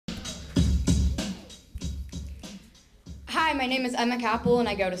Hi, my name is Emma Capel and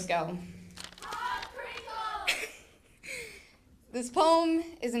I go to SCO. This poem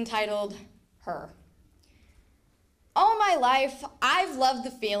is entitled, Her. All my life, I've loved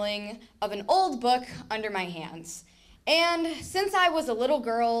the feeling of an old book under my hands. And since I was a little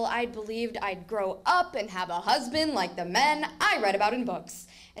girl, I'd believed I'd grow up and have a husband like the men I read about in books,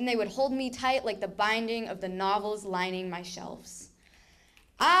 and they would hold me tight like the binding of the novels lining my shelves.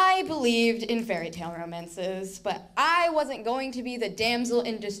 I believed in fairy tale romances, but I wasn't going to be the damsel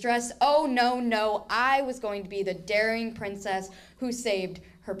in distress. Oh, no, no, I was going to be the daring princess who saved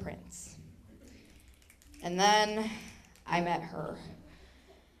her prince. And then I met her.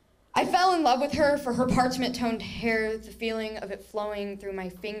 I fell in love with her for her parchment-toned hair, the feeling of it flowing through my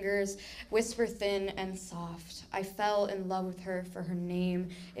fingers, whisper thin and soft. I fell in love with her for her name.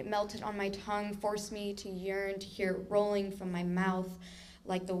 It melted on my tongue, forced me to yearn to hear it rolling from my mouth,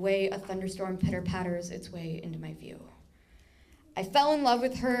 like the way a thunderstorm pitter-patters its way into my view. I fell in love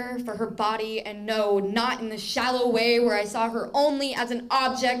with her for her body, and no, not in the shallow way where I saw her only as an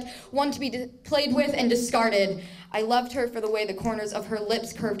object, one to be played with and discarded. I loved her for the way the corners of her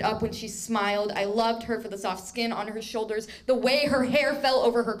lips curved up when she smiled. I loved her for the soft skin on her shoulders, the way her hair fell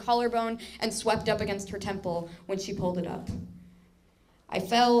over her collarbone and swept up against her temple when she pulled it up. I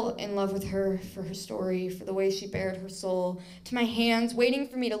fell in love with her for her story, for the way she bared her soul to my hands, waiting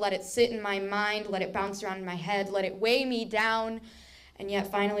for me to let it sit in my mind, let it bounce around in my head, let it weigh me down, and yet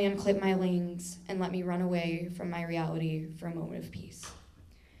finally unclip my wings and let me run away from my reality for a moment of peace.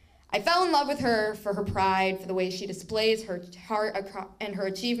 I fell in love with her for her pride, for the way she displays her heart and her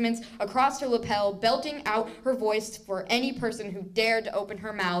achievements across her lapel, belting out her voice for any person who dared to open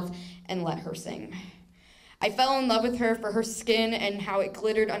her mouth and let her sing. I fell in love with her for her skin and how it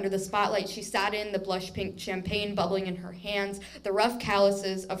glittered under the spotlight she sat in, the blush pink champagne bubbling in her hands, the rough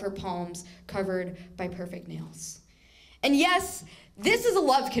calluses of her palms covered by perfect nails. And yes, this is a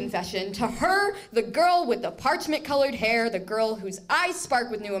love confession to her, the girl with the parchment-colored hair, the girl whose eyes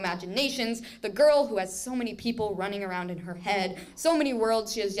spark with new imaginations, the girl who has so many people running around in her head, so many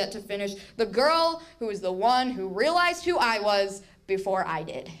worlds she has yet to finish, the girl who is the one who realized who I was before I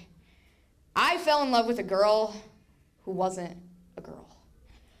did. I fell in love with a girl who wasn't a girl.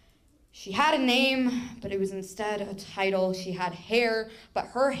 She had a name, but it was instead a title. She had hair, but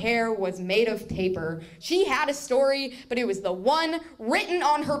her hair was made of paper. She had a story, but it was the one written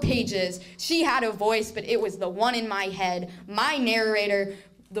on her pages. She had a voice, but it was the one in my head, my narrator,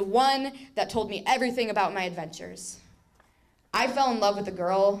 the one that told me everything about my adventures. I fell in love with a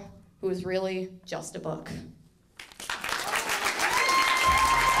girl who was really just a book.